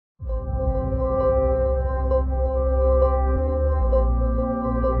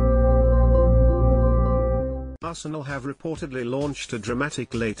Arsenal have reportedly launched a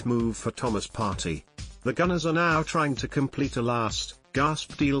dramatic late move for Thomas Partey. The Gunners are now trying to complete a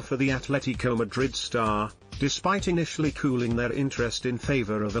last-gasp deal for the Atletico Madrid star, despite initially cooling their interest in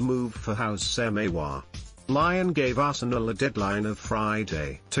favour of a move for Houssem Aouar. Lyon gave Arsenal a deadline of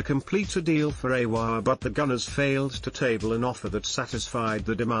Friday to complete a deal for Aouar, but the Gunners failed to table an offer that satisfied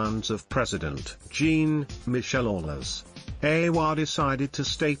the demands of President Jean-Michel Aulas. Aouar decided to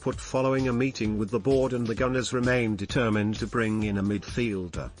stay put following a meeting with the board, and the Gunners remain determined to bring in a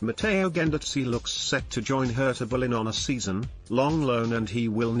midfielder. Matteo Guendouzi looks set to join Hertha Berlin on a season-long loan, and he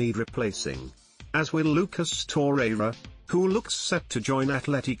will need replacing. As will Lucas Torreira, who looks set to join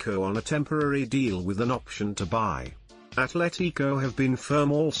Atletico on a temporary deal with an option to buy. Atletico have been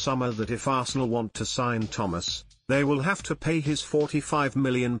firm all summer that if Arsenal want to sign Thomas, they will have to pay his £45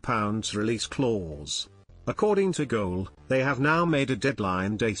 million release clause. According to Goal, they have now made a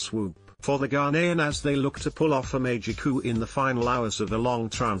deadline day swoop for the Ghanaian as they look to pull off a major coup in the final hours of a long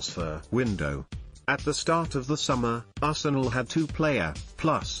transfer window. At the start of the summer, Arsenal had 2 player,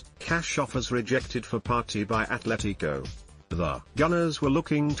 plus, cash offers rejected for Partey by Atletico. The Gunners were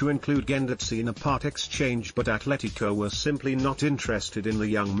looking to include Guendouzi in a part exchange, but Atletico were simply not interested in the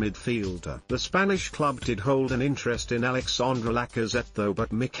young midfielder. The Spanish club did hold an interest in Alexandre Lacazette though,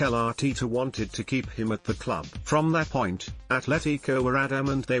 but Mikel Arteta wanted to keep him at the club. From that point, Atletico were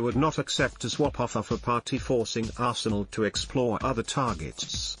adamant they would not accept a swap offer for Partey, forcing Arsenal to explore other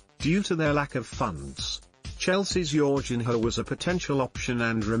targets. Due to their lack of funds, Chelsea's Jorginho was a potential option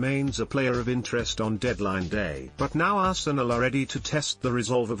and remains a player of interest on deadline day. But now Arsenal are ready to test the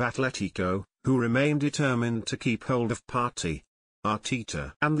resolve of Atletico, who remain determined to keep hold of Partey.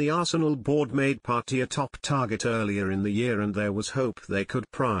 Arteta and the Arsenal board made Partey a top target earlier in the year, and there was hope they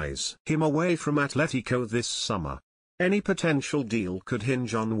could prize him away from Atletico this summer. Any potential deal could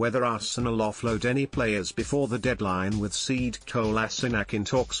hinge on whether Arsenal offload any players before the deadline, with Sead Kolasinac in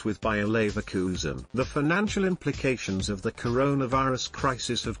talks with Bayer Leverkusen. The financial implications of the coronavirus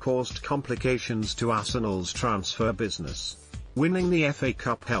crisis have caused complications to Arsenal's transfer business. Winning the FA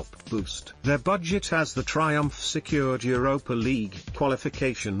Cup helped boost their budget as the Triumph secured Europa League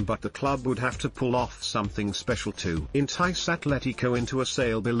qualification, but the club would have to pull off something special to entice Atletico into a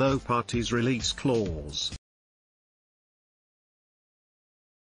sale below Partey's release clause.